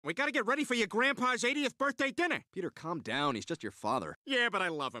We gotta get ready for your grandpa's 80th birthday dinner. Peter, calm down. He's just your father. Yeah, but I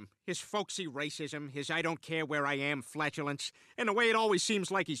love him. His folksy racism, his I don't care where I am flatulence, and the way it always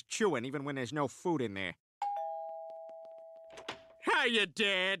seems like he's chewing even when there's no food in there. Hiya,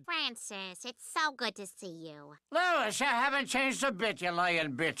 Dad. Francis, it's so good to see you. Lois, you haven't changed a bit, you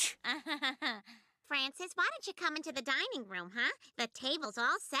lying bitch. Francis, why don't you come into the dining room, huh? The table's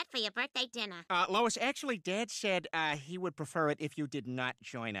all set for your birthday dinner. Lois, actually, Dad said he would prefer it if you did not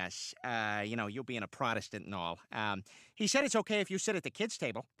join us. You know, you being a Protestant and all. He said it's okay if you sit at the kids'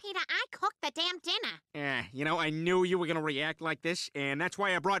 table. Peter, I cooked the damn dinner. You know, I knew you were going to react like this, and that's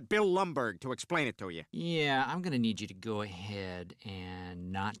why I brought Bill Lumberg to explain it to you. Yeah, I'm going to need you to go ahead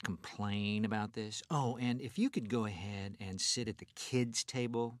and not complain about this. Oh, and if you could go ahead and sit at the kids'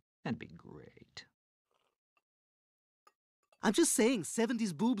 table, that'd be great. I'm just saying,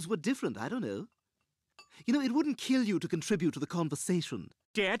 70s boobs were different, I don't know. You know, it wouldn't kill you to contribute to the conversation.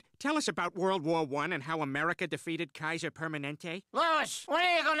 Dad, tell us about World War I and how America defeated Kaiser Permanente. Lois, when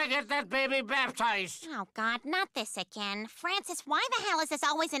are you gonna get that baby baptized? Oh, God, not this again. Francis, why the hell is this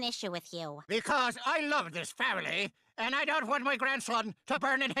always an issue with you? Because I love this family, and I don't want my grandson to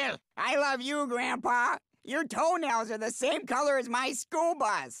burn in hell. I love you, Grandpa. Your toenails are the same color as my school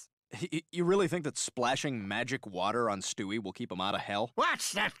bus. You really think that splashing magic water on Stewie will keep him out of hell?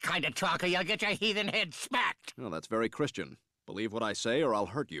 What's that kind of talk, or you'll get your heathen head smacked? Well, that's very Christian. Believe what I say or I'll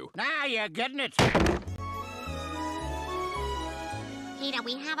hurt you. Now you're getting it. Peter,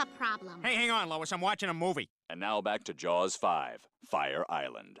 we have a problem. Hey, hang on, Lois. I'm watching a movie. And now back to Jaws 5, Fire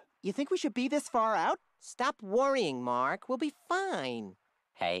Island. You think we should be this far out? Stop worrying, Mark. We'll be fine.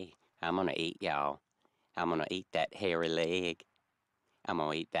 Hey, I'm gonna eat y'all. I'm gonna eat that hairy leg. I'm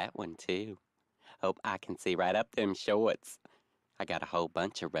gonna eat that one, too. Hope I can see right up them shorts. I got a whole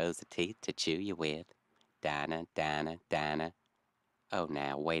bunch of rows of teeth to chew you with. Dinah, Dinah, Dinah. Oh,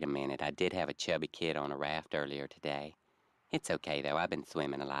 now, wait a minute. I did have a chubby kid on a raft earlier today. It's okay, though. I've been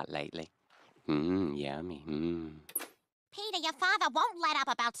swimming a lot lately. Yummy, Peter, your father won't let up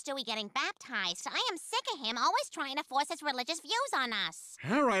about Stewie getting baptized. I am sick of him always trying to force his religious views on us.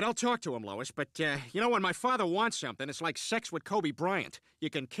 All right, I'll talk to him, Lois, but, you know, when my father wants something, it's like sex with Kobe Bryant. You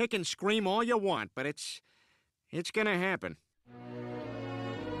can kick and scream all you want, but it's gonna happen.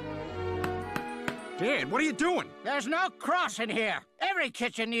 Dad, what are you doing? There's no cross in here. Every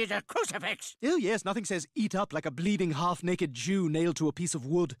kitchen needs a crucifix. Oh, yes, nothing says eat up like a bleeding half-naked Jew nailed to a piece of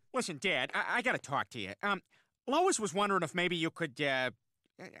wood. Listen, Dad, I gotta talk to you. Lois was wondering if maybe you could, I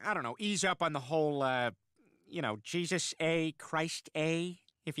don't know, ease up on the whole, you know, Jesus A, Christ A,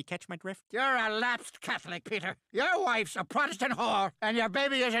 if you catch my drift. You're a lapsed Catholic, Peter. Your wife's a Protestant whore, and your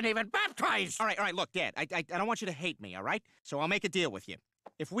baby isn't even baptized. All right, look, Dad, I don't want you to hate me, all right? So I'll make a deal with you.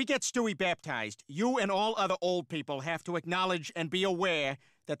 If we get Stewie baptized, you and all other old people have to acknowledge and be aware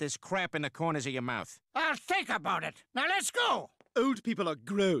that there's crap in the corners of your mouth. I'll think about it. Now let's go. Old people are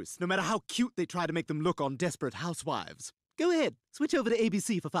gross, no matter how cute they try to make them look on Desperate Housewives. Go ahead, switch over to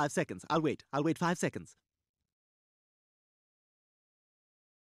ABC for 5 seconds. I'll wait 5 seconds.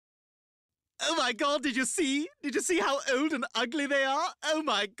 Oh my God, did you see? Did you see how old and ugly they are? Oh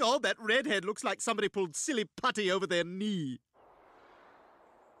my God, that redhead looks like somebody pulled silly putty over their knee.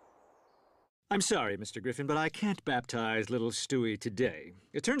 I'm sorry, Mr. Griffin, but I can't baptize little Stewie today.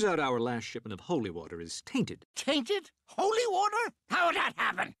 It turns out our last shipment of holy water is tainted. Tainted? Holy water? How would that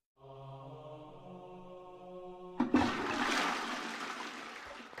happen?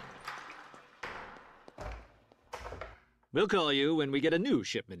 We'll call you when we get a new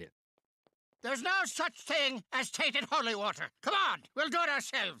shipment in. There's no such thing as tainted holy water. Come on, we'll do it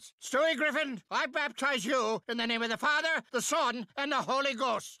ourselves. Stewie Griffin, I baptize you in the name of the Father, the Son, and the Holy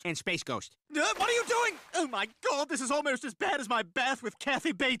Ghost. And Space Ghost. What are you doing? Oh my God, this is almost as bad as my bath with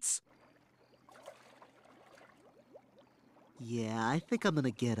Kathy Bates. Yeah, I think I'm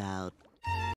gonna get out.